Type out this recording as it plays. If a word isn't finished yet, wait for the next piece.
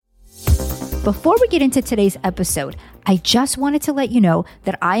Before we get into today's episode, I just wanted to let you know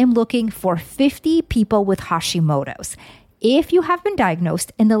that I am looking for 50 people with Hashimoto's. If you have been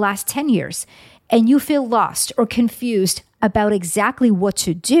diagnosed in the last 10 years and you feel lost or confused about exactly what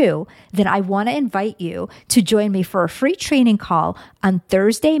to do, then I want to invite you to join me for a free training call on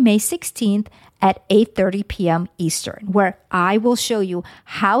Thursday, May 16th at 8:30 p.m. Eastern, where I will show you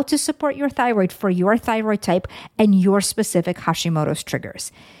how to support your thyroid for your thyroid type and your specific Hashimoto's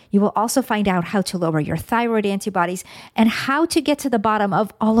triggers. You will also find out how to lower your thyroid antibodies and how to get to the bottom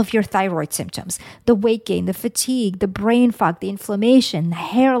of all of your thyroid symptoms, the weight gain, the fatigue, the brain fog, the inflammation, the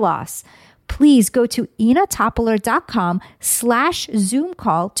hair loss. Please go to inatopoler.com/Zoom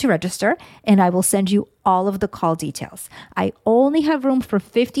call to register, and I will send you all of the call details. I only have room for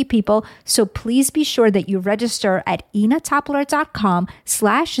 50 people, so please be sure that you register at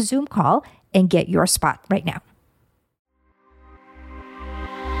inatopoler.com/Zoom call and get your spot right now.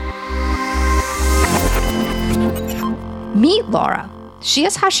 Meet Laura. She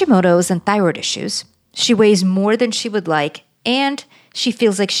has Hashimoto's and thyroid issues. She weighs more than she would like, and she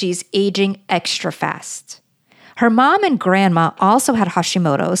feels like she's aging extra fast. Her mom and grandma also had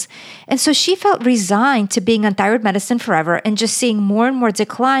Hashimoto's, and so she felt resigned to being on thyroid medicine forever and just seeing more and more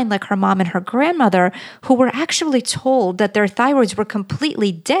decline like her mom and her grandmother, who were actually told that their thyroids were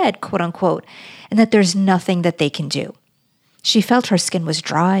completely dead, quote unquote, and that there's nothing that they can do. She felt her skin was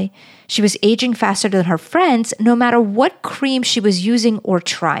dry. She was aging faster than her friends, no matter what cream she was using or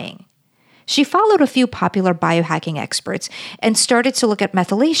trying. She followed a few popular biohacking experts and started to look at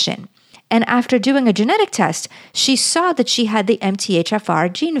methylation. And after doing a genetic test, she saw that she had the MTHFR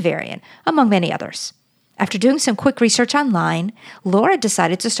gene variant, among many others. After doing some quick research online, Laura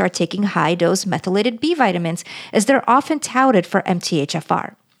decided to start taking high-dose methylated B vitamins, as they're often touted for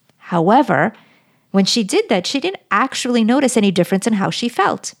MTHFR. However, when she did that, she didn't actually notice any difference in how she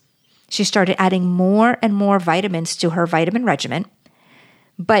felt. She started adding more and more vitamins to her vitamin regimen.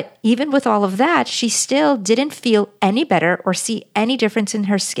 But even with all of that, she still didn't feel any better or see any difference in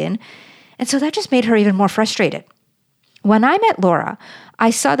her skin. And so that just made her even more frustrated. When I met Laura,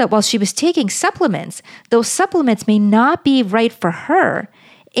 I saw that while she was taking supplements, those supplements may not be right for her.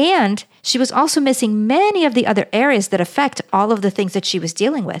 And she was also missing many of the other areas that affect all of the things that she was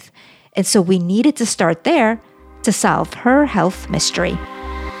dealing with. And so we needed to start there to solve her health mystery.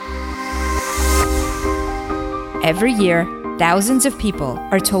 Every year, thousands of people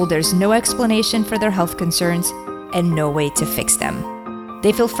are told there's no explanation for their health concerns and no way to fix them.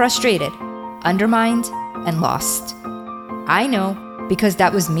 They feel frustrated, undermined, and lost. I know because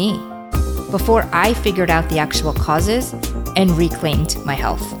that was me before I figured out the actual causes and reclaimed my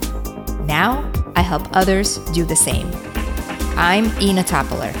health. Now, I help others do the same. I'm Ina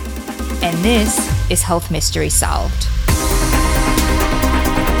Topoler, and this is Health Mystery Solved.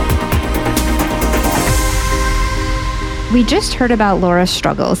 We just heard about Laura's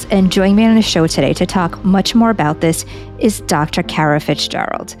struggles, and joining me on the show today to talk much more about this is Dr. Kara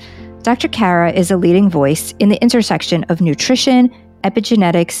Fitzgerald. Dr. Kara is a leading voice in the intersection of nutrition,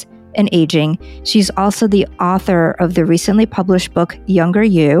 epigenetics, and aging. She's also the author of the recently published book, Younger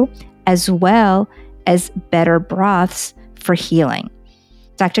You, as well as Better Broths for Healing.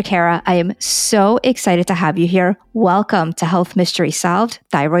 Dr. Kara, I am so excited to have you here. Welcome to Health Mystery Solved,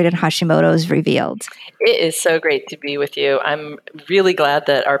 Thyroid and Hashimoto's Revealed. It is so great to be with you. I'm really glad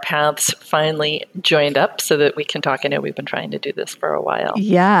that our paths finally joined up so that we can talk. I know we've been trying to do this for a while.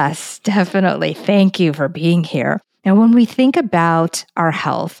 Yes, definitely. Thank you for being here. Now, when we think about our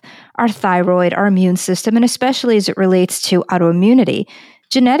health, our thyroid, our immune system, and especially as it relates to autoimmunity,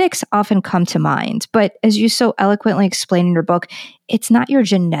 genetics often come to mind. But as you so eloquently explain in your book, it's not your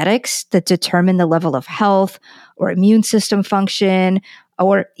genetics that determine the level of health or immune system function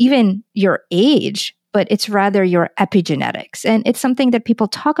or even your age, but it's rather your epigenetics. And it's something that people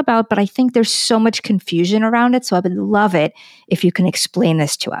talk about, but I think there's so much confusion around it. So I would love it if you can explain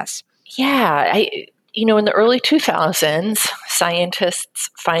this to us. Yeah. In the early 2000s, scientists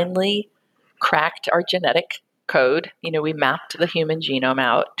finally cracked our genetic code. We mapped the human genome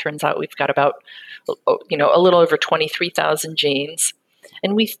out. Turns out we've got about, a little over 23,000 genes.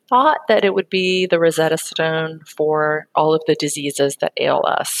 And we thought that it would be the Rosetta Stone for all of the diseases that ail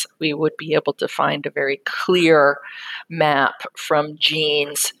us. We would be able to find a very clear map from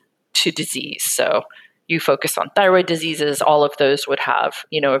genes to disease. So you focus on thyroid diseases, all of those would have,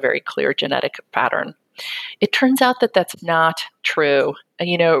 a very clear genetic pattern. It turns out that that's not true.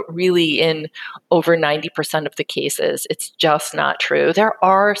 Really in over 90% of the cases, it's just not true. There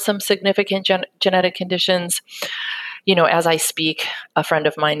are some significant genetic conditions. As I speak, a friend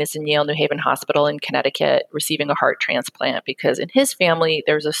of mine is in Yale New Haven Hospital in Connecticut receiving a heart transplant because in his family,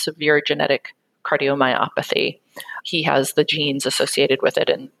 there's a severe genetic cardiomyopathy. He has the genes associated with it,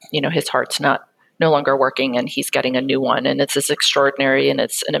 and, his heart's no longer working, and he's getting a new one. And it's this extraordinary, and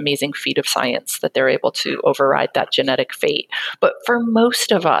it's an amazing feat of science that they're able to override that genetic fate. But for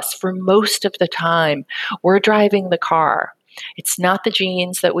most of us, for most of the time, we're driving the car. It's not the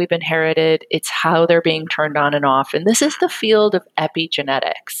genes that we've inherited, it's how they're being turned on and off. And this is the field of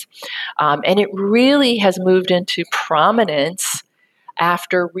epigenetics. And it really has moved into prominence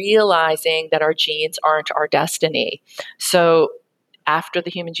after realizing that our genes aren't our destiny. So after the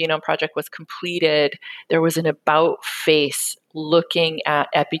Human Genome Project was completed, there was an about face looking at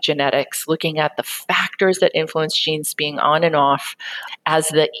epigenetics, looking at the factors that influence genes being on and off as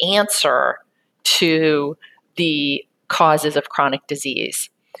the answer to the causes of chronic disease.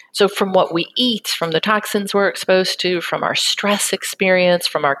 So from what we eat, from the toxins we're exposed to, from our stress experience,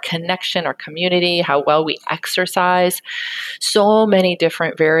 from our connection, our community, how well we exercise, so many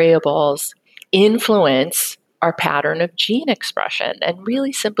different variables influence our pattern of gene expression. And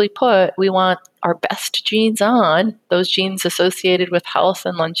really simply put, we want our best genes on, those genes associated with health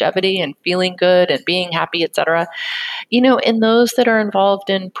and longevity and feeling good and being happy, et cetera. And those that are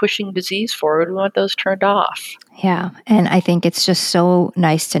involved in pushing disease forward, we want those turned off. Yeah. And I think it's just so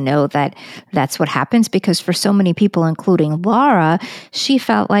nice to know that that's what happens, because for so many people, including Laura, she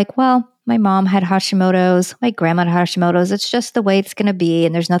felt like, well, my mom had Hashimoto's, my grandma had Hashimoto's. It's just the way it's going to be,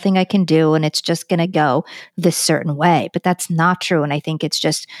 and there's nothing I can do, and it's just going to go this certain way. But that's not true. And I think it's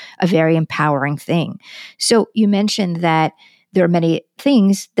just a very empowering thing. So you mentioned that there are many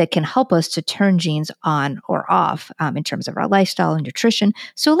things that can help us to turn genes on or off in terms of our lifestyle and nutrition.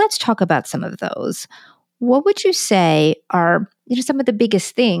 So let's talk about some of those. What would you say are some of the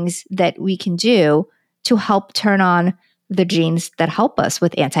biggest things that we can do to help turn on the genes that help us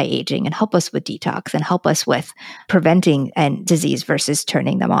with anti-aging and help us with detox and help us with preventing and disease versus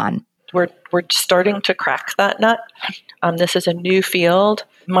turning them on? We're starting to crack that nut. This is a new field.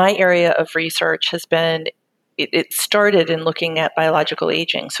 My area of research has been, it started in looking at biological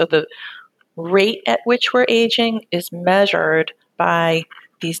aging. So the rate at which we're aging is measured by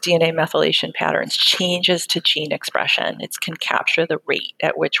these DNA methylation patterns, changes to gene expression. It can capture the rate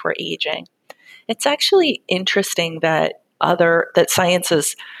at which we're aging. It's actually interesting that science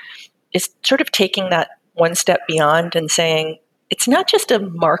is sort of taking that one step beyond and saying it's not just a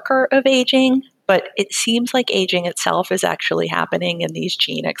marker of aging, but it seems like aging itself is actually happening in these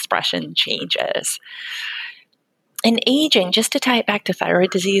gene expression changes. And aging, just to tie it back to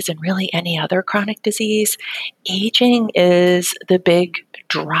thyroid disease and really any other chronic disease, aging is the big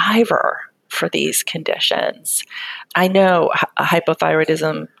driver for these conditions. I know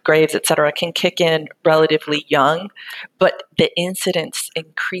hypothyroidism, Graves, et cetera, can kick in relatively young, but the incidence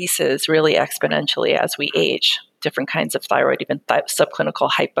increases really exponentially as we age. Different kinds of thyroid, even subclinical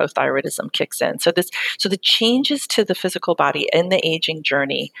hypothyroidism kicks in. So the changes to the physical body in the aging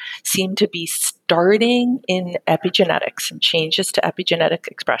journey seem to be starting in epigenetics and changes to epigenetic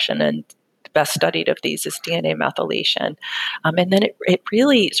expression. And the best studied of these is DNA methylation. And then it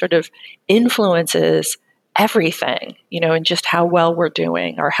really sort of influences everything, and just how well we're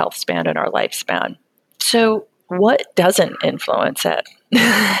doing, our health span and our lifespan. So what doesn't influence it?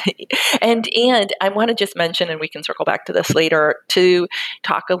 and I want to just mention, and we can circle back to this later, to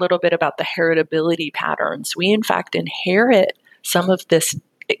talk a little bit about the heritability patterns. We, in fact, inherit some of this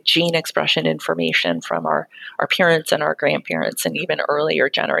gene expression information from our parents and our grandparents and even earlier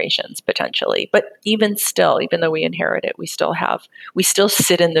generations, potentially. But even still, even though we inherit it, we still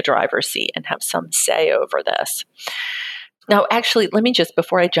sit in the driver's seat and have some say over this. Now, actually, let me just,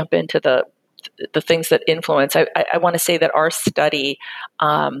 before I jump into the things that influence, I want to say that our study,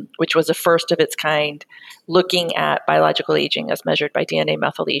 which was the first of its kind, looking at biological aging as measured by DNA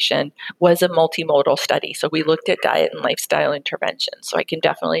methylation, was a multimodal study. So we looked at diet and lifestyle interventions. So I can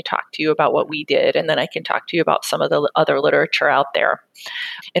definitely talk to you about what we did, and then I can talk to you about some of the other literature out there.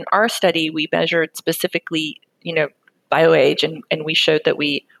 In our study, we measured specifically, bioage, and we showed that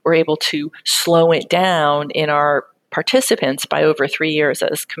we were able to slow it down in our participants by over 3 years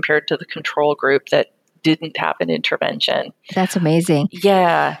as compared to the control group that didn't have an intervention. That's amazing.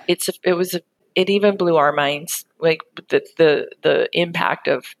 Yeah, it even blew our minds, like the impact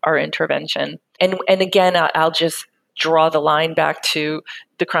of our intervention. And again, I'll just draw the line back to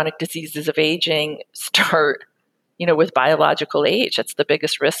the chronic diseases of aging start, with biological age. That's the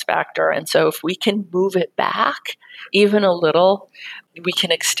biggest risk factor. And so if we can move it back even a little, we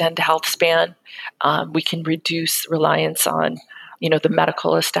can extend health span. We can reduce reliance on the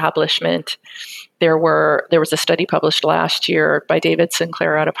medical establishment. There was a study published last year by David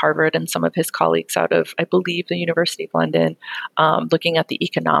Sinclair out of Harvard and some of his colleagues out of, I believe, the University of London, looking at the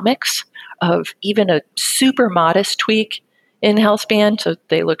economics of even a super modest tweak in health span. So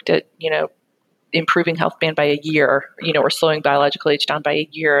they looked at, improving health span by a year, or slowing biological age down by a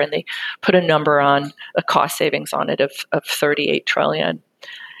year, and they put a number on a cost savings on it of 38 trillion.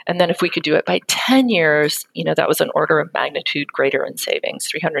 And then if we could do it by 10 years, that was an order of magnitude greater in savings,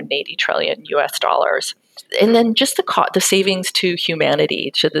 380 trillion US dollars. And then just the savings to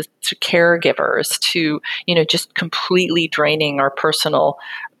humanity, to caregivers, to, just completely draining our personal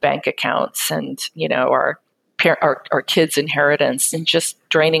bank accounts and, our kids' inheritance, and just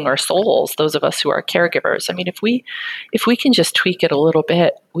draining our souls, those of us who are caregivers. I mean, if we can just tweak it a little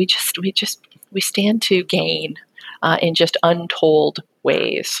bit, we stand to gain in just untold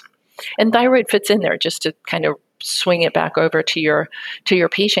ways. And thyroid fits in there, just to kind of swing it back over to your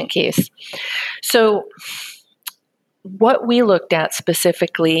patient case. So what we looked at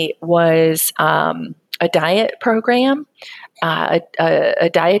specifically was a diet program, a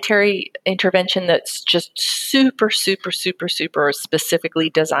dietary intervention that's just super, super, super, super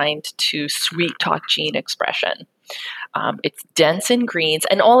specifically designed to sweet talk gene expression. It's dense in greens,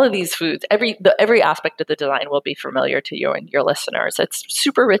 and all of these foods, every aspect of the design will be familiar to you and your listeners. It's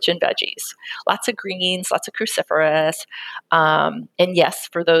super rich in veggies, lots of greens, lots of cruciferous. And yes,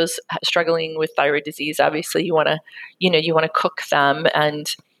 for those struggling with thyroid disease, obviously you want to cook them,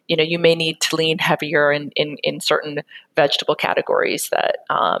 and you may need to lean heavier in certain vegetable categories that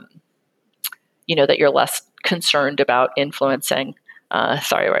that you're less concerned about influencing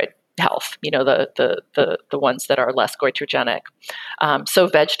thyroid health, the ones that are less goitrogenic. So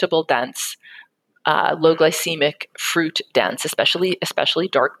vegetable dense, low glycemic, fruit dense, especially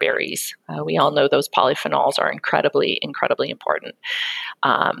dark berries. We all know those polyphenols are incredibly, incredibly important.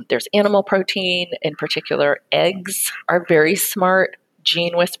 There's animal protein, in particular, eggs are very smart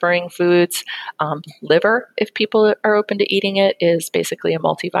gene whispering foods. Liver, if people are open to eating it, is basically a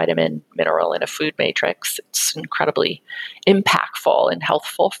multivitamin mineral in a food matrix. It's incredibly impactful and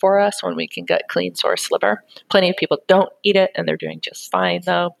healthful for us when we can get clean source liver. Plenty of people don't eat it, and they're doing just fine,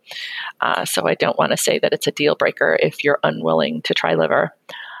 though. So I don't want to say that it's a deal breaker if you're unwilling to try liver.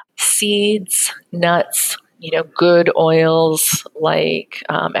 Seeds, nuts, good oils like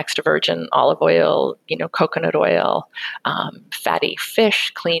extra virgin olive oil, coconut oil, fatty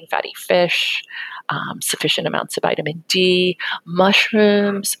fish, clean fatty fish, sufficient amounts of vitamin D.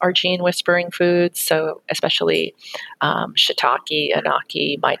 Mushrooms are gene whispering foods, so especially shiitake,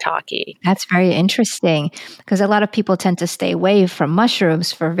 anaki, maitake. That's very interesting, because a lot of people tend to stay away from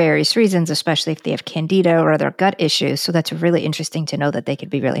mushrooms for various reasons, especially if they have candida or other gut issues. So that's really interesting to know that they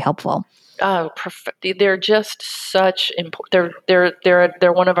could be really helpful. Oh, perfect. They're just such important.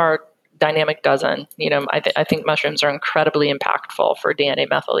 They're one of our dynamic dozen. I think mushrooms are incredibly impactful for DNA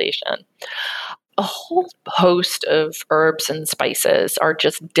methylation. A whole host of herbs and spices are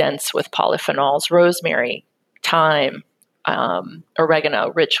just dense with polyphenols. Rosemary, thyme,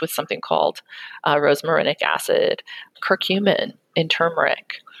 oregano, rich with something called rosmarinic acid, curcumin and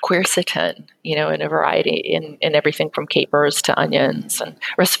turmeric, quercetin, in a variety, in everything from capers to onions, and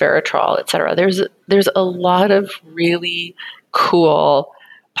resveratrol, et cetera. There's a lot of really cool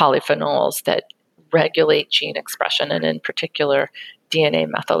polyphenols that regulate gene expression, and in particular DNA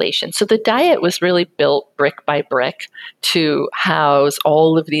methylation. So the diet was really built brick by brick to house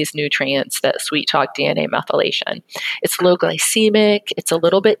all of these nutrients that sweet talk DNA methylation. It's low glycemic. It's a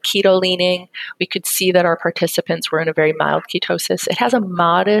little bit keto leaning. We could see that our participants were in a very mild ketosis. It has a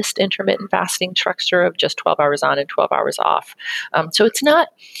modest intermittent fasting structure of just 12 hours on and 12 hours off. So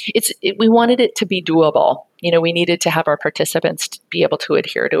we wanted it to be doable. We needed to have our participants be able to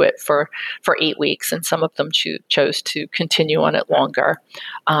adhere to it for 8 weeks, and some of them chose to continue on it longer.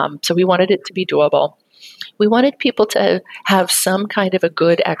 So we wanted it to be doable. We wanted people to have some kind of a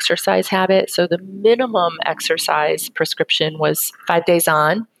good exercise habit. So the minimum exercise prescription was 5 days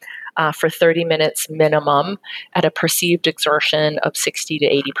on for 30 minutes minimum at a perceived exertion of 60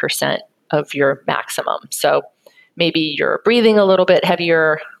 to 80% of your maximum. So maybe you're breathing a little bit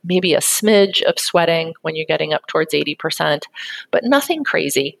heavier, maybe a smidge of sweating when you're getting up towards 80%, but nothing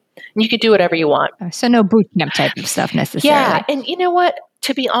crazy. And you could do whatever you want. So no boot camp type of stuff necessarily. Yeah. And you know what?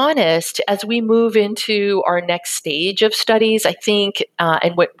 To be honest, as we move into our next stage of studies, I think,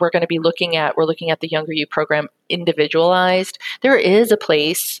 and what we're looking at the Younger You program individualized. There is a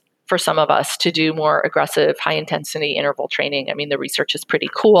place for some of us to do more aggressive, high intensity interval training. I mean, the research is pretty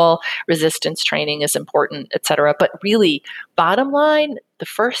cool. Resistance training is important, et cetera. But really, bottom line, the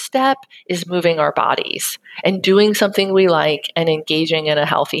first step is moving our bodies and doing something we like and engaging in a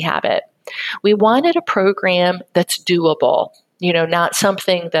healthy habit. We wanted a program that's doable, not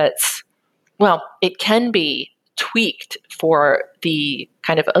something that's, well, it can be tweaked for the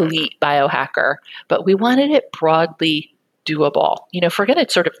kind of elite biohacker, but we wanted it broadly doable. If we're going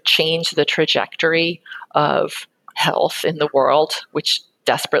to sort of change the trajectory of health in the world, which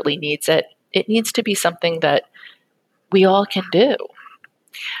desperately needs it, it needs to be something that we all can do.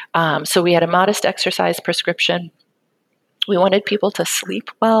 So we had a modest exercise prescription. We wanted people to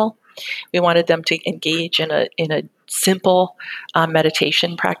sleep well. We wanted them to engage in a simple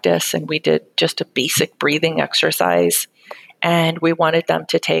meditation practice, and we did just a basic breathing exercise. And we wanted them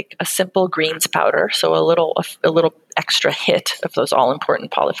to take a simple greens powder, so a little extra hit of those all important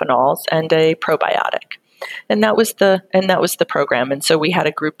polyphenols, and a probiotic. And that was the program. And so we had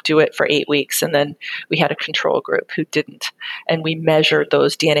a group do it for 8 weeks, and then we had a control group who didn't. And we measured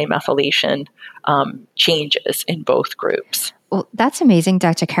those DNA methylation changes in both groups. Well, that's amazing,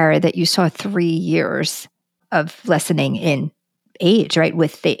 Dr. Kara, that you saw 3 years of lessening in age, right,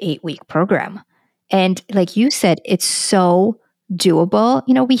 with the 8-week program. And like you said, it's so doable.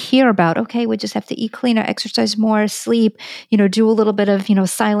 We hear about, okay, we just have to eat cleaner, exercise more, sleep, do a little bit of,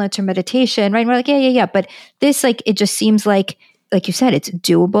 silence or meditation, right? And we're like, yeah. But this, it just seems like you said, it's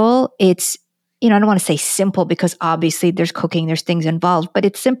doable. It's, I don't want to say simple because obviously there's cooking, there's things involved, but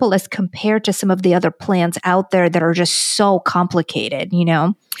it's simple as compared to some of the other plans out there that are just so complicated,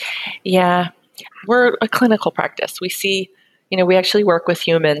 Yeah. We're a clinical practice. We see, we actually work with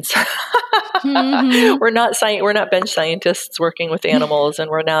humans. Mm-hmm. We're not bench scientists working with animals, and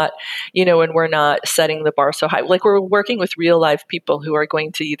we're not, and we're not setting the bar so high. Like, we're working with real live people who are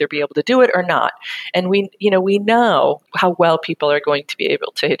going to either be able to do it or not. And we know how well people are going to be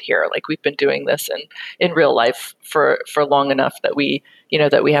able to adhere. Like, we've been doing this in real life for long enough that we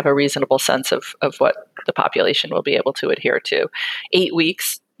have a reasonable sense of what the population will be able to adhere to. 8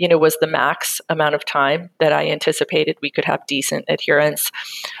 weeks, was the max amount of time that I anticipated we could have decent adherence.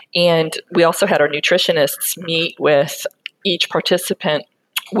 And we also had our nutritionists meet with each participant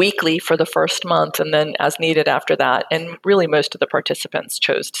weekly for the first month, and then as needed after that. And really, most of the participants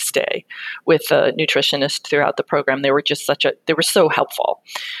chose to stay with a nutritionist throughout the program. They were just they were so helpful.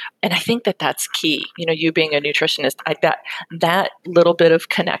 And I think that that's key. You being a nutritionist, that little bit of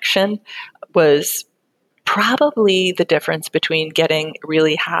connection was probably the difference between getting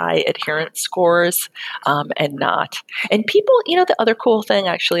really high adherence scores and not. And people, the other cool thing,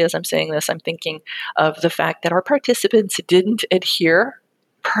 actually, as I'm saying this, I'm thinking of the fact that our participants didn't adhere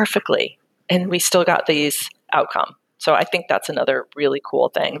perfectly, and we still got these outcomes. So I think that's another really cool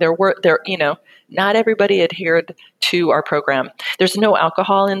thing. Not everybody adhered to our program. There's no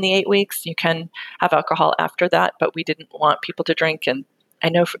alcohol in the 8 weeks. You can have alcohol after that, but we didn't want people to drink. And I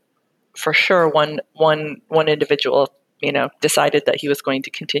know for sure one individual, decided that he was going to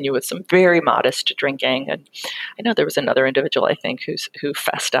continue with some very modest drinking. And I know there was another individual, I think, who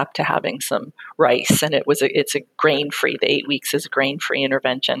fessed up to having some rice, and it's a grain-free. The 8 weeks is a grain-free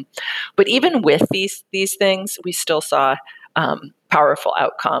intervention. But even with these things, we still saw powerful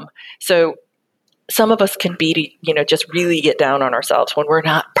outcome. So some of us can be, just really get down on ourselves when we're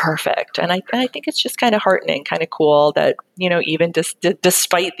not perfect. And I think it's just kind of heartening, kind of cool that, even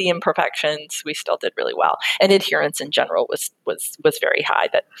despite the imperfections, we still did really well. And adherence in general was very high.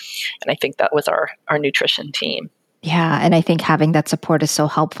 And I think that was our nutrition team. Yeah. And I think having that support is so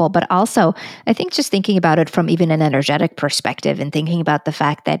helpful. But also, I think just thinking about it from even an energetic perspective and thinking about the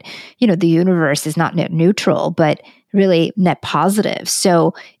fact that, the universe is not net neutral, but really net positive.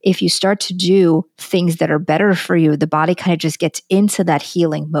 So if you start to do things that are better for you, the body kind of just gets into that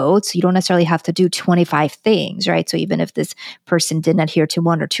healing mode. So you don't necessarily have to do 25 things, right? So even if this person didn't adhere to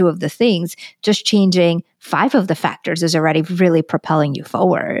 1 or 2 of the things, just changing 5 of the factors is already really propelling you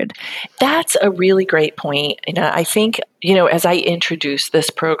forward. That's a really great point. I think, as I introduce this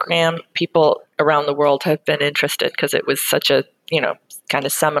program, people around the world have been interested because it was such a, kind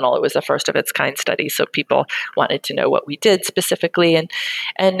of seminal. It was a first of its kind study. So people wanted to know what we did specifically.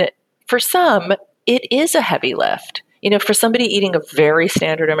 And for some, it is a heavy lift. For somebody eating a very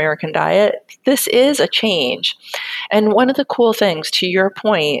standard American diet, this is a change. And one of the cool things, to your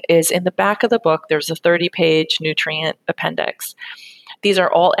point, is in the back of the book, there's a 30-page nutrient appendix. These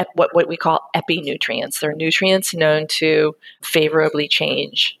are all what we call epinutrients. They're nutrients known to favorably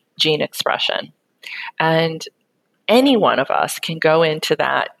change gene expression. And any one of us can go into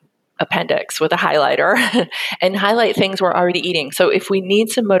that appendix with a highlighter and highlight things we're already eating. So if we need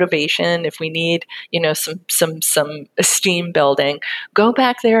some motivation, if we need, some esteem building, go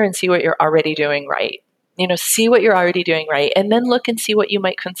back there and see what you're already doing right. See what you're already doing right, and then look and see what you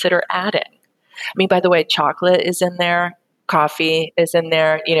might consider adding. I mean, by the way, chocolate is in there, coffee is in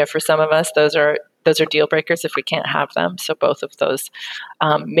there. For some of us, those are deal breakers if we can't have them. So both of those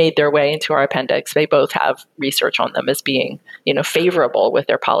made their way into our appendix. They both have research on them as being, favorable with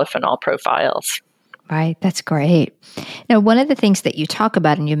their polyphenol profiles. Right. That's great. Now, one of the things that you talk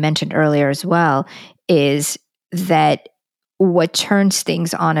about, and you mentioned earlier as well, is that what turns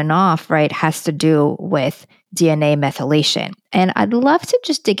things on and off, right, has to do with DNA methylation. And I'd love to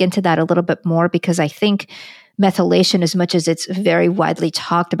just dig into that a little bit more, because I think methylation, as much as it's very widely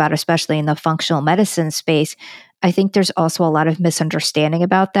talked about, especially in the functional medicine space, I think there's also a lot of misunderstanding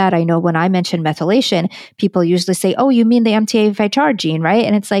about that. I know when I mention methylation, people usually say, oh, you mean the MTA-FHR gene, right?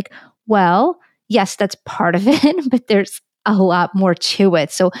 And it's like, well, yes, that's part of it, but there's a lot more to it.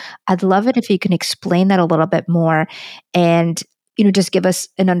 So I'd love it if you can explain that a little bit more and, just give us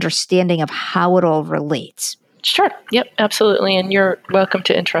an understanding of how it all relates. Sure. Yep, absolutely. And you're welcome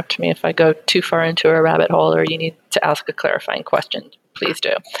to interrupt me if I go too far into a rabbit hole or you need to ask a clarifying question. Please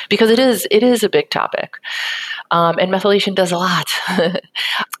do. Because it is a big topic. And methylation does a lot.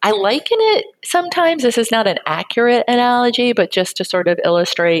 I liken it sometimes, this is not an accurate analogy, but just to sort of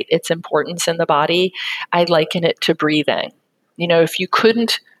illustrate its importance in the body, I liken it to breathing. If you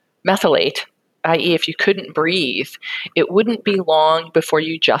couldn't methylate, i.e. if you couldn't breathe, it wouldn't be long before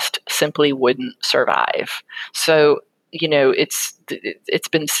you just simply wouldn't survive. So, it's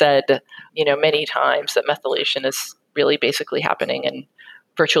been said, many times that methylation is really basically happening in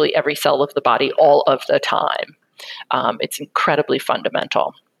virtually every cell of the body all of the time. It's incredibly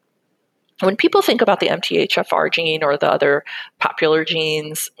fundamental. When people think about the MTHFR gene or the other popular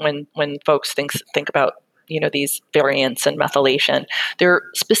genes, when folks think about these variants in methylation, they're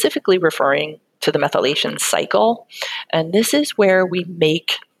specifically referring to the methylation cycle. And this is where we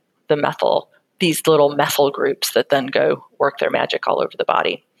make these little methyl groups that then go work their magic all over the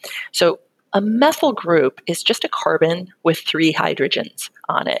body. So a methyl group is just a carbon with 3 hydrogens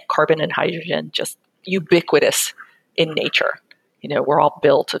on it. Carbon and hydrogen, just ubiquitous in nature. We're all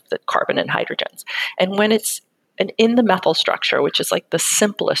built of the carbon and hydrogens. And when it's in the methyl structure, which is like the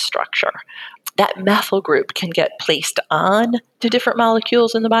simplest structure, that methyl group can get placed on to different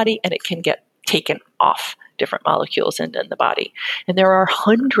molecules in the body, and it can get taken off different molecules in the body. And there are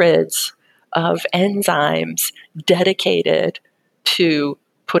hundreds of enzymes dedicated to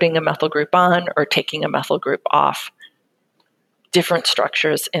putting a methyl group on or taking a methyl group off different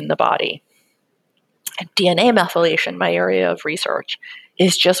structures in the body. And DNA methylation, my area of research,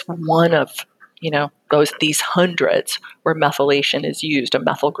 is just one of these hundreds where methylation is used. A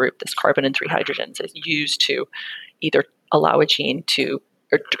methyl group, this carbon and 3 hydrogens, is used to either allow a gene to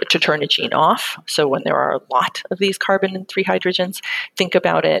turn a gene off. So when there are a lot of these carbon and 3 hydrogens, think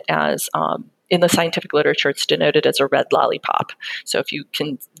about it as in the scientific literature, it's denoted as a red lollipop. So if you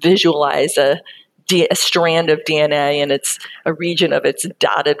can visualize a strand of DNA and it's a region of it's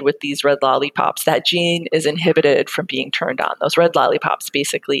dotted with these red lollipops, that gene is inhibited from being turned on. Those red lollipops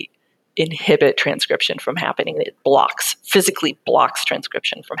basically inhibit transcription from happening. It physically blocks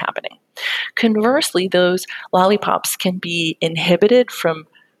transcription from happening. Conversely, those lollipops can be inhibited from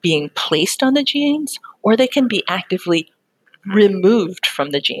being placed on the genes, or they can be actively removed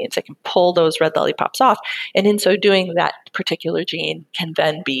from the genes. They can pull those red lollipops off, and in so doing, that particular gene can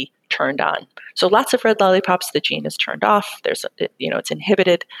then be turned on. So lots of red lollipops, the gene is turned off. It's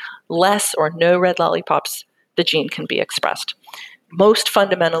inhibited. Less or no red lollipops, the gene can be expressed. Most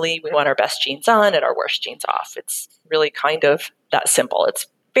fundamentally, we want our best genes on and our worst genes off. It's really kind of that simple. It's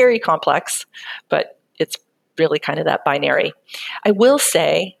very complex, but it's really kind of that binary. I will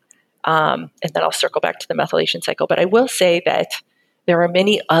say, and then I'll circle back to the methylation cycle, but I will say that there are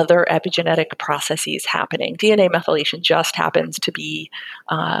many other epigenetic processes happening. DNA methylation just happens to be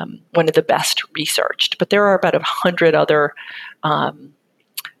one of the best researched, but there are about 100 other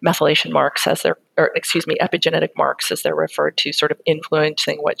methylation marks epigenetic marks as they're referred to, sort of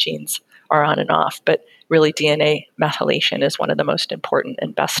influencing what genes are on and off. But really, DNA methylation is one of the most important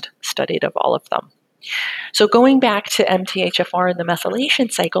and best studied of all of them. So going back to MTHFR and the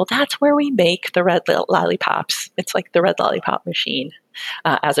methylation cycle, that's where we make the red lollipops. It's like the red lollipop machine.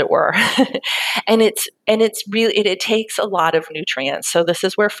 as it were. and it's really, it takes a lot of nutrients. So this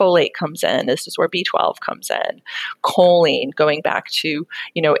is where folate comes in. This is where B12 comes in. Choline, going back to,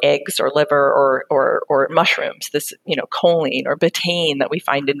 eggs or liver or mushrooms, this, choline or betaine that we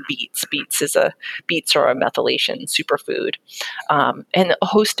find in beets. Beets are a methylation superfood. And a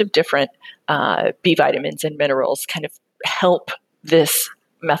host of different B vitamins and minerals kind of help this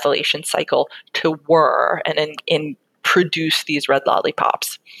methylation cycle to whir and produce these red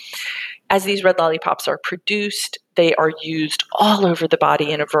lollipops. As these red lollipops are produced, they are used all over the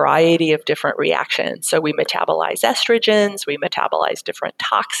body in a variety of different reactions. So we metabolize estrogens, we metabolize different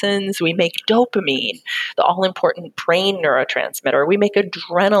toxins, we make dopamine, the all-important brain neurotransmitter, we make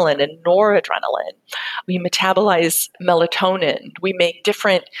adrenaline and noradrenaline, we metabolize melatonin, we make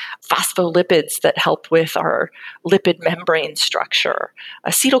different phospholipids that help with our lipid membrane structure,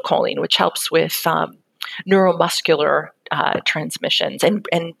 acetylcholine, which helps with neuromuscular transmissions and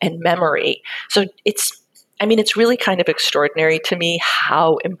memory. So it's really kind of extraordinary to me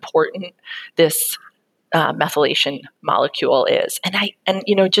how important this methylation molecule is. And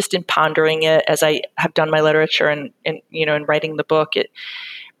just in pondering it as I have done my literature and in writing the book,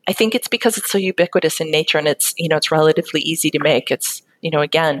 I think it's because it's so ubiquitous in nature and it's relatively easy to make. It's,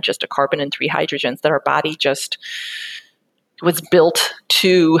 again, just a carbon and 3 hydrogens that our body just was built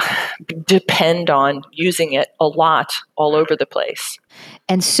to depend on using it a lot all over the place.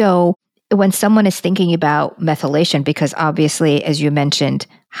 And so when someone is thinking about methylation, because obviously, as you mentioned,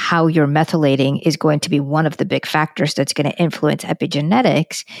 how you're methylating is going to be one of the big factors that's going to influence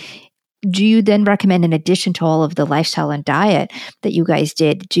epigenetics, do you then recommend, in addition to all of the lifestyle and diet that you guys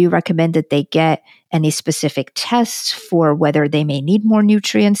did, do you recommend that they get any specific tests for whether they may need more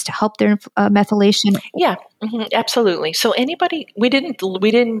nutrients to help their methylation? Yeah, absolutely. So we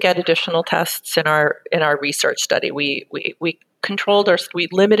didn't get additional tests in our research study. We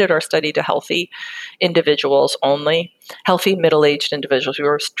limited our study to healthy individuals only, healthy middle-aged individuals. We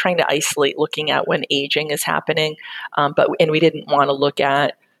were trying to isolate, looking at when aging is happening, and we didn't want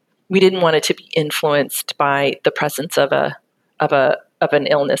it to be influenced by the presence of an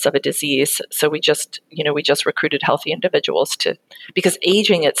illness, of a disease. So we just recruited healthy individuals because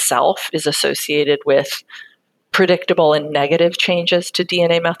aging itself is associated with predictable and negative changes to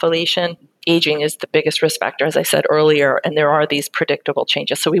DNA methylation. Aging is the biggest risk factor, as I said earlier, and there are these predictable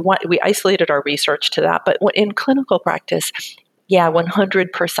changes. So we isolated our research to that. But in clinical practice,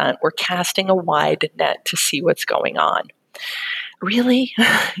 100%, we're casting a wide net to see what's going on. Really?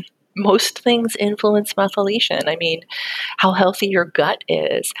 Most things influence methylation. I mean, how healthy your gut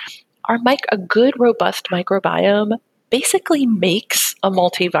is. A good, robust microbiome basically makes a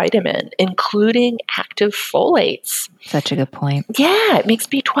multivitamin, including active folates. Such a good point. Yeah, it makes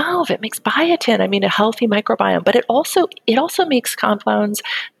B12, it makes biotin. A healthy microbiome, but it also makes compounds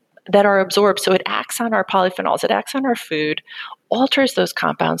that are absorbed. So it acts on our polyphenols, it acts on our food, alters those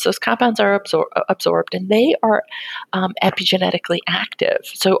compounds. Those compounds are absorbed and they are epigenetically active.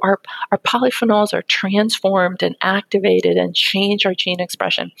 So our polyphenols are transformed and activated and change our gene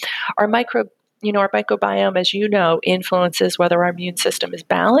expression. Our microbiome, as you know, influences whether our immune system is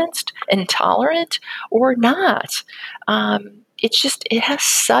balanced and tolerant or not. It has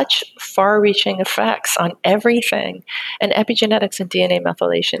such far-reaching effects on everything, and epigenetics and DNA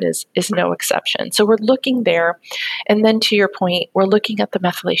methylation is no exception. So we're looking there, and then to your point, we're looking at the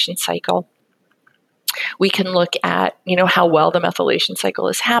methylation cycle. We can look at, how well the methylation cycle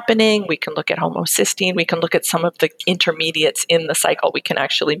is happening. We can look at homocysteine. We can look at some of the intermediates in the cycle. We can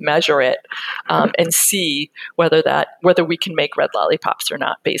actually measure it and see whether we can make red lollipops or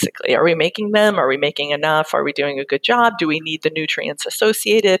not, basically. Are we making them? Are we making enough? Are we doing a good job? Do we need the nutrients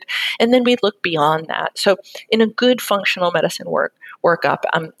associated? And then we look beyond that. So in a good functional medicine workup,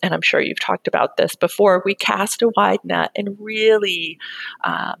 and I'm sure you've talked about this before, we cast a wide net and really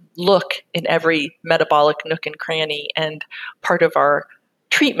look in every metabolic nook and cranny, and part of our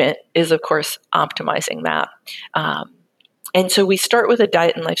treatment is, of course, optimizing that. And so we start with a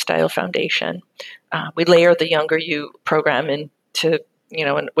diet and lifestyle foundation. We layer the Younger You program into,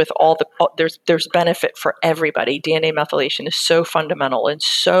 and with there's benefit for everybody. DNA methylation is so fundamental and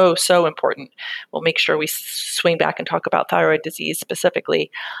so important. We'll make sure we swing back and talk about thyroid disease specifically.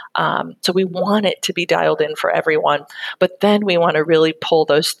 So we want it to be dialed in for everyone, but then we want to really pull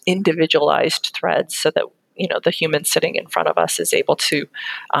those individualized threads so that the human sitting in front of us is able to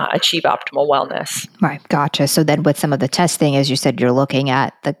achieve optimal wellness. Right. Gotcha. So then with some of the testing, as you said, you're looking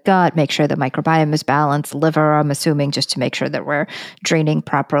at the gut, make sure the microbiome is balanced, liver, I'm assuming, just to make sure that we're draining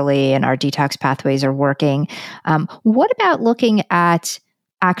properly and our detox pathways are working. What about looking at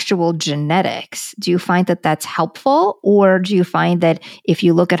actual genetics, do you find that that's helpful? Or do you find that if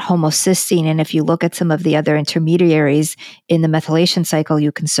you look at homocysteine and if you look at some of the other intermediaries in the methylation cycle,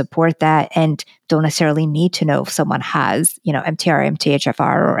 you can support that and don't necessarily need to know if someone has, MTR, MTHFR,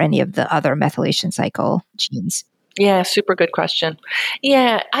 or any of the other methylation cycle genes? Yeah, super good question.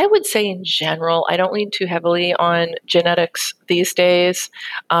 Yeah, I would say in general, I don't lean too heavily on genetics these days,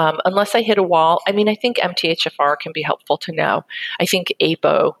 unless I hit a wall. I mean, I think MTHFR can be helpful to know. I think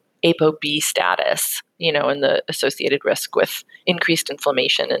ApoB status, and the associated risk with increased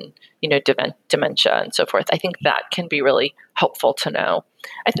inflammation and, dementia and so forth. I think that can be really helpful to know.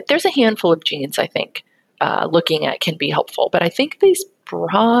 I think there's a handful of genes I think looking at can be helpful, but I think these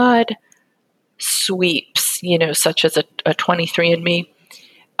broad sweeps, such as a 23andMe,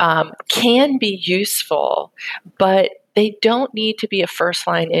 can be useful, but they don't need to be a first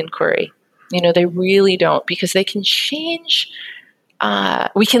line inquiry. They really don't, because they can change.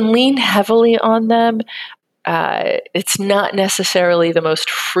 We can lean heavily on them. It's not necessarily the most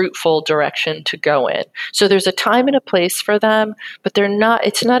fruitful direction to go in. So there's a time and a place for them, but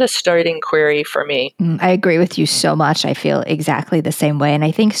it's not a starting query for me. I agree with you so much. I feel exactly the same way. And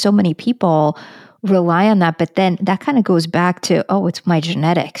I think so many people rely on that, but then that kind of goes back to, oh, it's my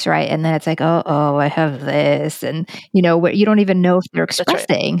genetics, right? And then it's like, oh, I have this. And, what you don't even know if they're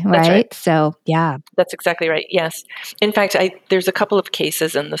expressing, right? So, yeah. That's exactly right. Yes. In fact, there's a couple of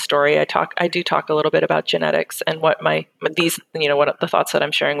cases in the story. I do talk a little bit about genetics and what what the thoughts that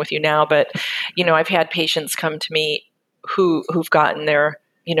I'm sharing with you now. But, I've had patients come to me who've gotten their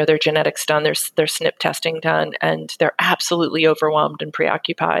genetics done, their SNP testing done, and they're absolutely overwhelmed and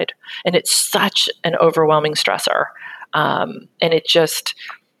preoccupied. And it's such an overwhelming stressor. And it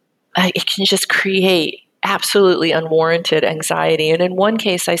can just create absolutely unwarranted anxiety. And in one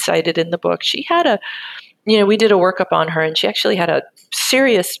case I cited in the book, she had we did a workup on her, and she actually had a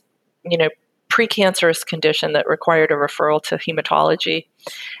serious, precancerous condition that required a referral to hematology.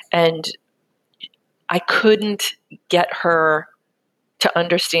 And I couldn't get her to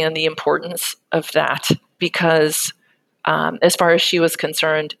understand the importance of that because, as far as she was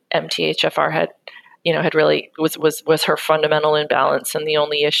concerned, MTHFR had really was her fundamental imbalance and the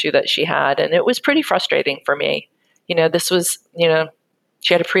only issue that she had. And it was pretty frustrating for me. This was,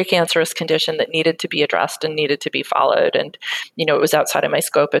 she had a precancerous condition that needed to be addressed and needed to be followed. And, it was outside of my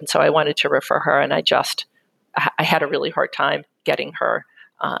scope. And so I wanted to refer her, and I had a really hard time getting her,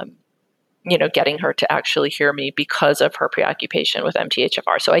 getting her to actually hear me because of her preoccupation with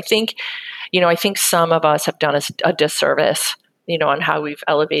MTHFR. So I think some of us have done a disservice, on how we've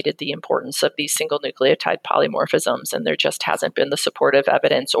elevated the importance of these single nucleotide polymorphisms, and there just hasn't been the supportive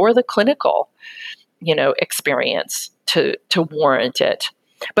evidence or the clinical, experience to warrant it.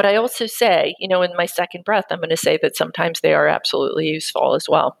 But I also say, in my second breath, I'm going to say that sometimes they are absolutely useful as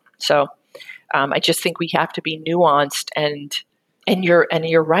well. So I just think we have to be nuanced and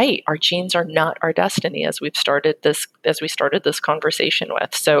you're right. Our genes are not our destiny, as we started this conversation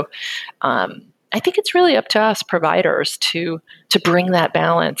with. So I think it's really up to us providers to bring that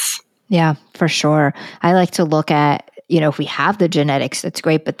balance. Yeah, for sure. I like to look at, if we have the genetics, that's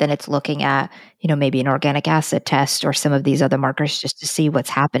great, but then it's looking at, maybe an organic acid test or some of these other markers just to see what's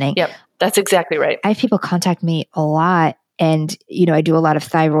happening. Yep, that's exactly right. I have people contact me a lot. And, I do a lot of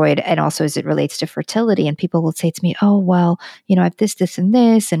thyroid and also as it relates to fertility. And people will say to me, oh, well, I have this, and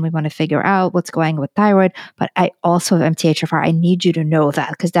this, and we want to figure out what's going on with thyroid. But I also have MTHFR. I need you to know that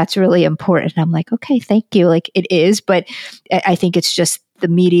because that's really important. And I'm like, okay, thank you. Like it is. But I think it's just the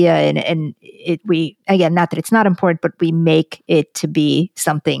media and again, not that it's not important, but we make it to be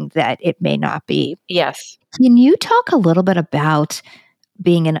something that it may not be. Yes. Can you talk a little bit about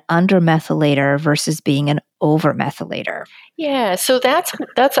being an undermethylator versus being an overmethylator? Yeah, so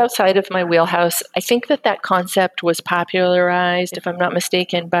that's outside of my wheelhouse. I think that concept was popularized, if I'm not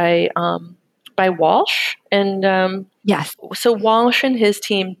mistaken, by Walsh. And yes, so Walsh and his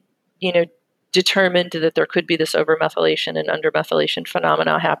team, determined that there could be this overmethylation and undermethylation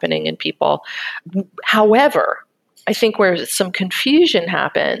phenomena happening in people. However, I think where some confusion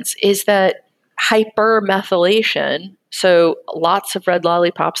happens is that hypermethylation, so lots of red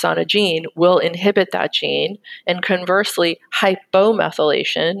lollipops on a gene, will inhibit that gene, and conversely,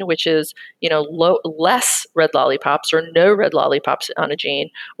 hypomethylation, which is less red lollipops or no red lollipops on a gene,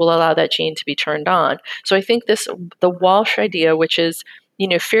 will allow that gene to be turned on. So I think the Walsh idea, which is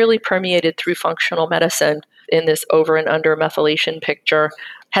fairly permeated through functional medicine in this over and under methylation picture,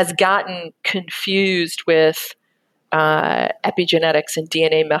 has gotten confused with epigenetics and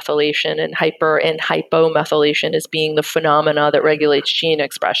DNA methylation and hyper and hypomethylation as being the phenomena that regulates gene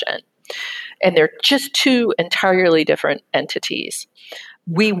expression. And they're just two entirely different entities.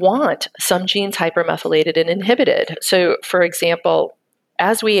 We want some genes hypermethylated and inhibited. So, for example,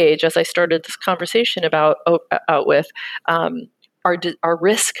 as we age, as I started this conversation out with, our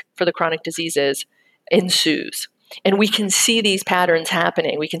risk for the chronic diseases ensues. And we can see these patterns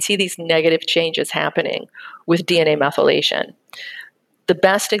happening. We can see these negative changes happening with DNA methylation. The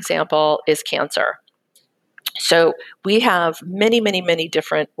best example is cancer. So we have many, many, many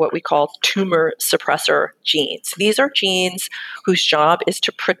different what we call tumor suppressor genes. These are genes whose job is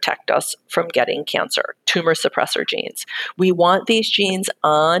to protect us from getting cancer, tumor suppressor genes. We want these genes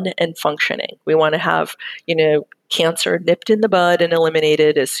on and functioning. We want to have, cancer nipped in the bud and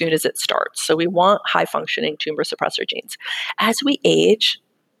eliminated as soon as it starts. So we want high functioning tumor suppressor genes. As we age,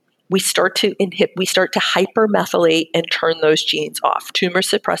 we start to hypermethylate and turn those genes off. Tumor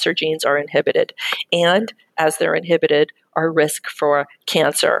suppressor genes are inhibited. And as they're inhibited, our risk for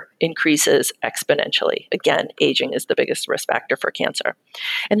cancer increases exponentially. Again, aging is the biggest risk factor for cancer.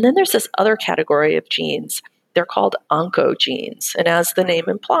 And then there's this other category of genes. They're called oncogenes. And as the name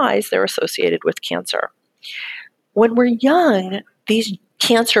implies, they're associated with cancer. When we're young, these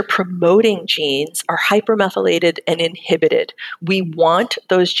cancer-promoting genes are hypermethylated and inhibited. We want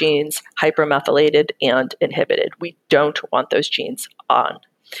those genes hypermethylated and inhibited. We don't want those genes on.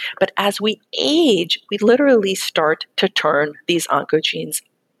 But as we age, we literally start to turn these oncogenes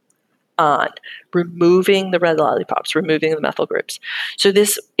on, removing the red lollipops, removing the methyl groups. So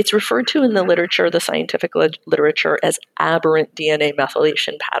it's referred to in the literature, the scientific literature, as aberrant DNA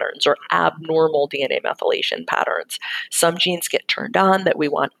methylation patterns or abnormal DNA methylation patterns. Some genes get turned on that we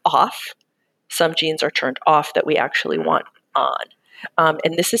want off. Some genes are turned off that we actually want on.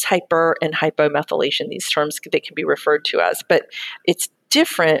 And this is hyper and hypomethylation. These terms they can be referred to as, but it's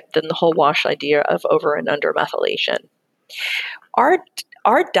different than the whole wash idea of over and under methylation.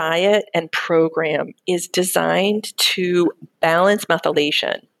 Our diet and program is designed to balance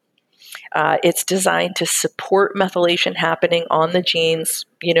methylation. It's designed to support methylation happening on the genes,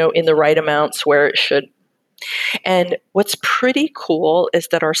 in the right amounts where it should. And what's pretty cool is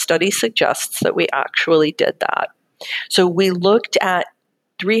that our study suggests that we actually did that. So we looked at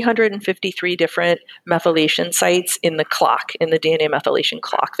 353 different methylation sites in the clock, in the DNA methylation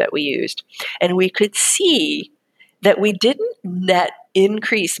clock that we used. And we could see that we didn't net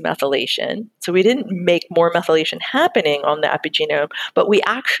increase methylation, so we didn't make more methylation happening on the epigenome, but we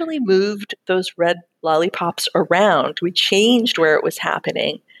actually moved those red lollipops around. We changed where it was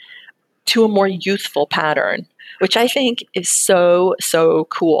happening to a more youthful pattern, which I think is so, so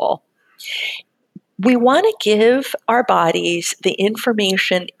cool. We want to give our bodies the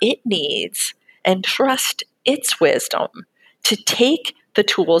information it needs and trust its wisdom to take the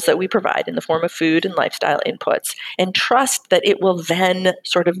tools that we provide in the form of food and lifestyle inputs and trust that it will then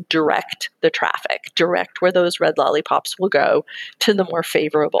sort of direct the traffic, direct where those red lollipops will go to the more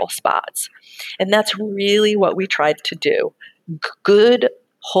favorable spots. And that's really what we tried to do. Good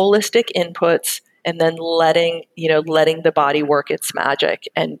holistic inputs and then letting the body work its magic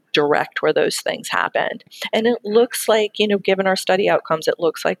and direct where those things happened. And it looks like, given our study outcomes, it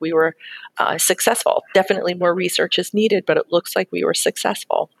looks like we were successful. Definitely more research is needed, but it looks like we were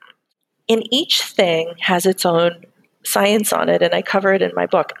successful. And each thing has its own science on it, and I cover it in my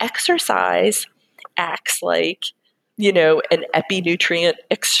book. Exercise acts like, an epinutrient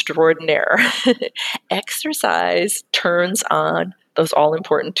extraordinaire. Exercise turns on those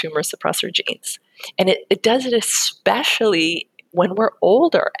all-important tumor suppressor genes. And it does it especially when we're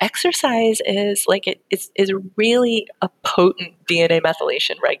older. Exercise is is really a potent DNA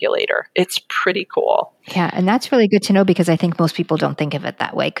methylation regulator. It's pretty cool. Yeah, and that's really good to know because I think most people don't think of it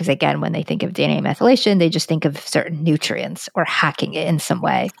that way. Because again, when they think of DNA methylation, they just think of certain nutrients or hacking it in some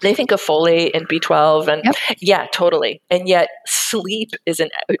way. They think of folate and B12 and yeah, totally. And yet sleep is an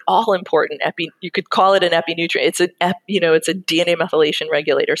all-important you could call it an epinutrient. It's it's a DNA methylation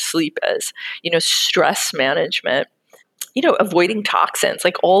regulator. Sleep is, stress management. Avoiding toxins,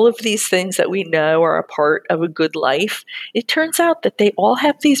 like all of these things that we know are a part of a good life, it turns out that they all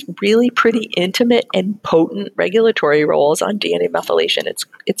have these really pretty intimate and potent regulatory roles on DNA methylation.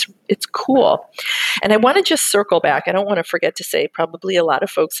 It's cool. And I want to just circle back. I don't want to forget to say probably a lot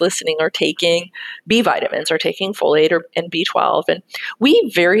of folks listening are taking B vitamins or taking folate and B12. And we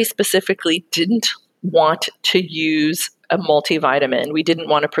very specifically didn't want to use a multivitamin. We didn't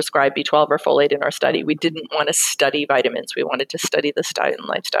want to prescribe B12 or folate in our study. We didn't want to study vitamins. We wanted to study this diet and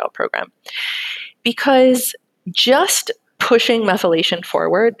lifestyle program. Because just pushing methylation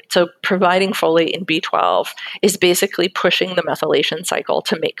forward, so providing folate and B12, is basically pushing the methylation cycle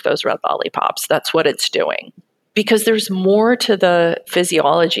to make those red lollipops. That's what it's doing. because there's more to the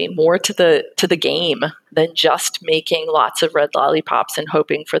physiology, more to the game than just making lots of red lollipops and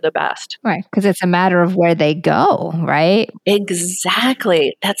hoping for the best. Right. Because it's a matter of where they go, right?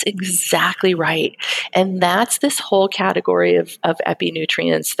 Exactly. That's exactly right. And that's this whole category of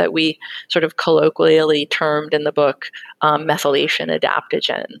epinutrients that we sort of colloquially termed in the book methylation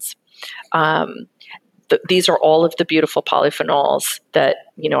adaptogens. These are all of the beautiful polyphenols that,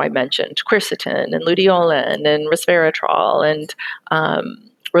 I mentioned, quercetin and luteolin and resveratrol and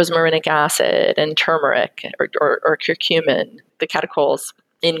rosmarinic acid and turmeric or curcumin, the catechols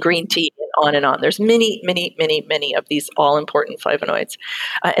in green tea, and on. There's many, many, many, many of these all-important flavonoids.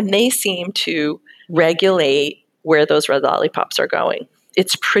 And they seem to regulate where those red lollipops are going.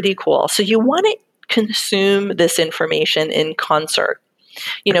 It's pretty cool. So you want to consume this information in concert.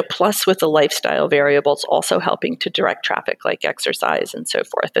 Plus with the lifestyle variables also helping to direct traffic like exercise and so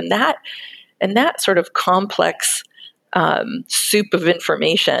forth. And that sort of complex soup of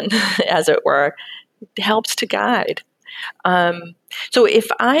information, as it were, helps to guide. So if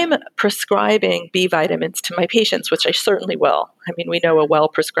I'm prescribing B vitamins to my patients, which I certainly will, we know a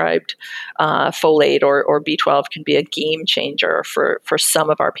well-prescribed folate or B12 can be a game changer for some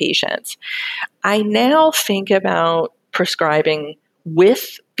of our patients. I now think about prescribing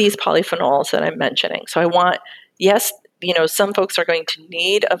with these polyphenols that I'm mentioning. So I want, yes, some folks are going to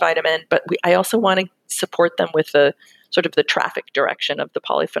need a vitamin, but I also want to support them with the sort of the traffic direction of the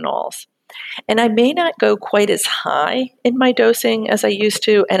polyphenols. And I may not go quite as high in my dosing as I used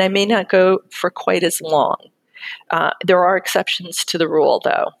to, and I may not go for quite as long. There are exceptions to the rule,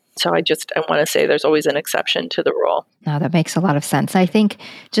 though. So I want to say there's always an exception to the rule. No, that makes a lot of sense. I think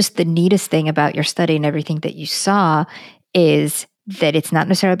just the neatest thing about your study and everything that you saw is that it's not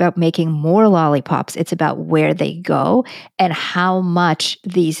necessarily about making more lollipops. It's about where they go and how much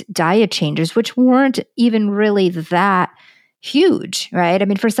these diet changes, which weren't even really that huge,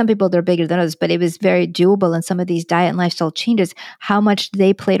 right? For some people, they're bigger than others, but it was very doable. And some of these diet and lifestyle changes, how much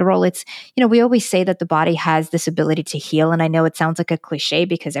they played a role. It's, we always say that the body has this ability to heal. And I know it sounds like a cliche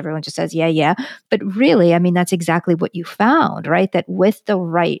because everyone just says, yeah. But really, that's exactly what you found, right? That with the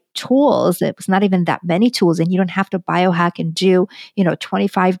right tools, it was not even that many tools, and you don't have to biohack and do,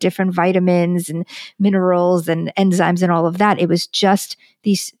 25 different vitamins and minerals and enzymes and all of that. It was just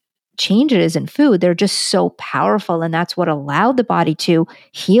these changes in food. They're just so powerful. And that's what allowed the body to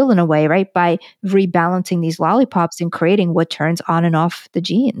heal in a way, right? By rebalancing these lollipops and creating what turns on and off the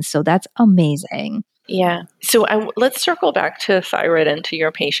genes. So that's amazing. Yeah. So let's circle back to thyroid and to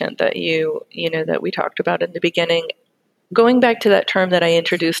your patient that that we talked about in the beginning. Going back to that term that I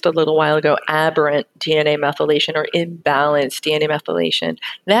introduced a little while ago, aberrant DNA methylation or imbalanced DNA methylation,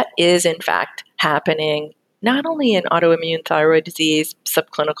 that is in fact happening not only in autoimmune thyroid disease,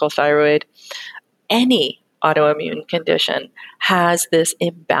 subclinical thyroid, any autoimmune condition has this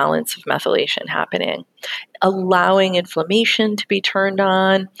imbalance of methylation happening, allowing inflammation to be turned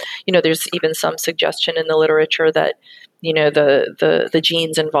on. There's even some suggestion in the literature that the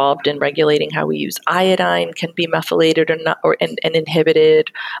genes involved in regulating how we use iodine can be methylated or not, and inhibited,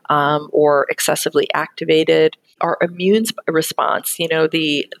 or excessively activated. Our immune response,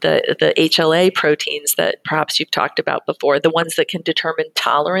 the HLA proteins that perhaps you've talked about before, the ones that can determine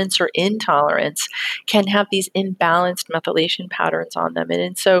tolerance or intolerance, can have these imbalanced methylation patterns on them,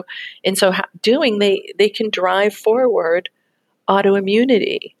 and so doing, they can drive forward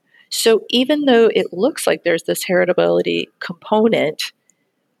autoimmunity. So even though it looks like there's this heritability component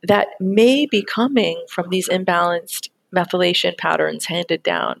that may be coming from these imbalanced methylation patterns handed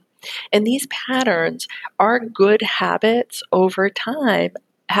down, and these patterns are good habits over time,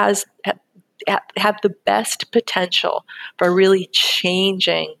 have the best potential for really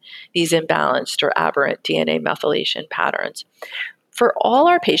changing these imbalanced or aberrant DNA methylation patterns. For all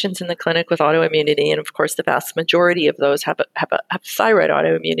our patients in the clinic with autoimmunity, and of course the vast majority of those have thyroid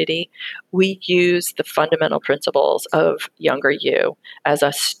autoimmunity, we use the fundamental principles of Younger You as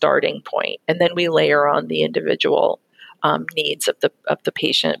a starting point, and then we layer on the individual needs of the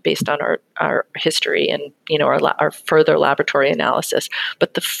patient based on our history and our further laboratory analysis.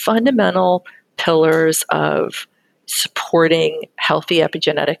 But the fundamental pillars of supporting healthy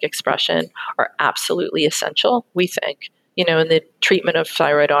epigenetic expression are absolutely essential, we think, in the treatment of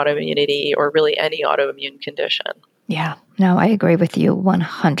thyroid autoimmunity or really any autoimmune condition. Yeah, no, I agree with you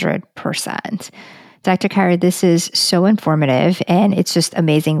 100%. Dr. Kara, this is so informative, and it's just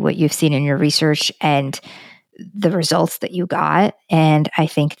amazing what you've seen in your research and the results that you got. And I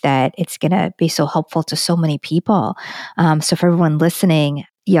think that it's going to be so helpful to so many people. So for everyone listening,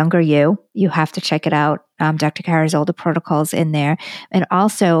 Younger You. You have to check it out. Dr. Kara's all the protocols in there. And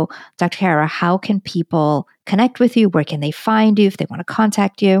also, Dr. Kara, how can people connect with you? Where can they find you if they want to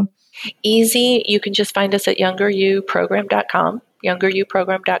contact you? Easy. You can just find us at younger-you-program.com,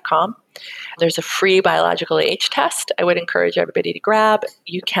 younger-you-program.com. There's a free biological age test I would encourage everybody to grab.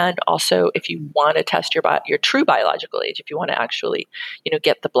 You can also, if you want to test your true biological age, if you want to actually,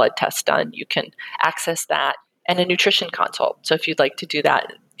 get the blood test done, you can access that, and a nutrition consult. So if you'd like to do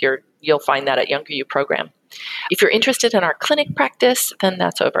that, you'll find that at Younger You Program. If you're interested in our clinic practice, then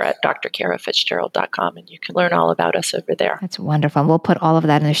that's over at drkarafitzgerald.com, and you can learn all about us over there. That's wonderful. We'll put all of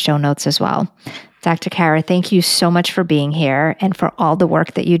that in the show notes as well. Dr. Kara, thank you so much for being here and for all the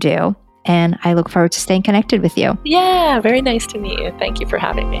work that you do. And I look forward to staying connected with you. Yeah, very nice to meet you. Thank you for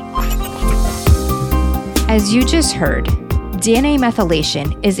having me. As you just heard, DNA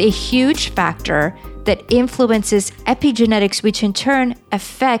methylation is a huge factor that influences epigenetics, which in turn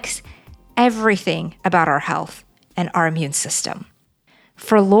affects everything about our health and our immune system.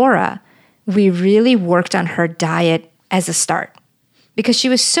 For Laura, we really worked on her diet as a start because she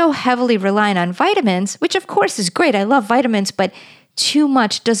was so heavily reliant on vitamins, which of course is great. I love vitamins, but too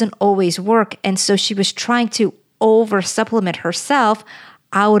much doesn't always work. And so she was trying to over supplement herself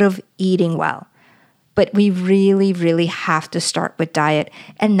out of eating well. But we really, really have to start with diet.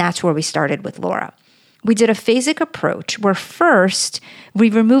 And that's where we started with Laura. We did a phasic approach where first we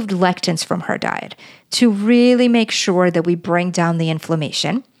removed lectins from her diet to really make sure that we bring down the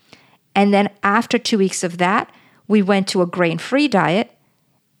inflammation. And then after 2 weeks of that, we went to a grain-free diet.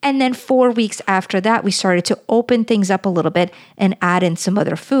 And then 4 weeks after that, we started to open things up a little bit and add in some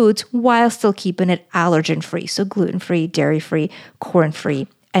other foods while still keeping it allergen-free. So gluten-free, dairy-free, corn-free,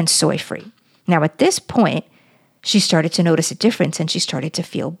 and soy-free. Now at this point, she started to notice a difference and she started to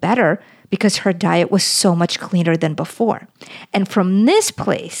feel better because her diet was so much cleaner than before. And from this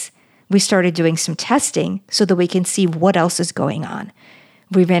place, we started doing some testing so that we can see what else is going on.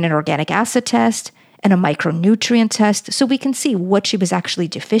 We ran an organic acid test and a micronutrient test so we can see what she was actually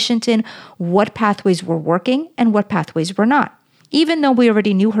deficient in, what pathways were working, and what pathways were not. Even though we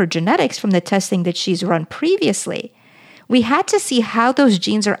already knew her genetics from the testing that she's run previously, we had to see how those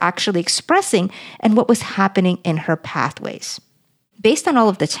genes are actually expressing and what was happening in her pathways. Based on all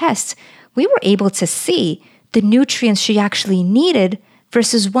of the tests, we were able to see the nutrients she actually needed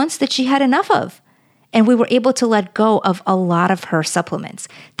versus ones that she had enough of. And we were able to let go of a lot of her supplements.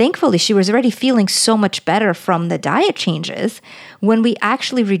 Thankfully, she was already feeling so much better from the diet changes. When we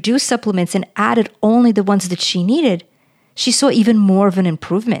actually reduced supplements and added only the ones that she needed, she saw even more of an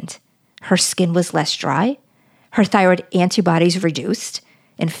improvement. Her skin was less dry. Her thyroid antibodies reduced.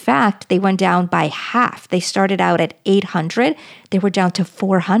 In fact, they went down by half. They started out at 800. They were down to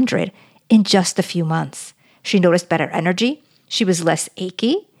 400 in just a few months. She noticed better energy. She was less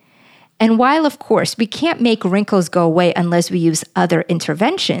achy. And while, of course, we can't make wrinkles go away unless we use other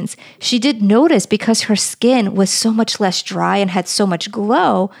interventions, she did notice because her skin was so much less dry and had so much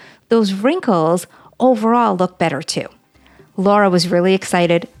glow, those wrinkles overall look better too. Laura was really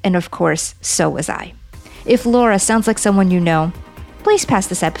excited, and of course, so was I. If Laura sounds like someone you know, please pass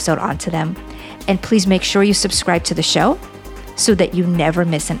this episode on to them. And please make sure you subscribe to the show so that you never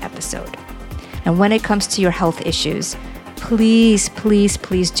miss an episode. And when it comes to your health issues, please, please,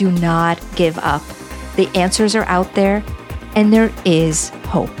 please do not give up. The answers are out there, and there is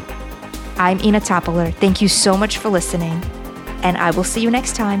hope. I'm Ina Toppler. Thank you so much for listening, and I will see you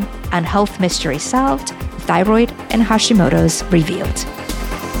next time on Health Mysteries Solved, Thyroid and Hashimoto's Revealed.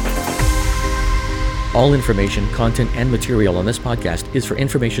 All information, content, and material on this podcast is for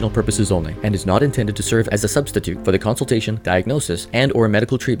informational purposes only and is not intended to serve as a substitute for the consultation, diagnosis, and/or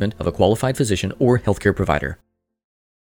medical treatment of a qualified physician or healthcare provider.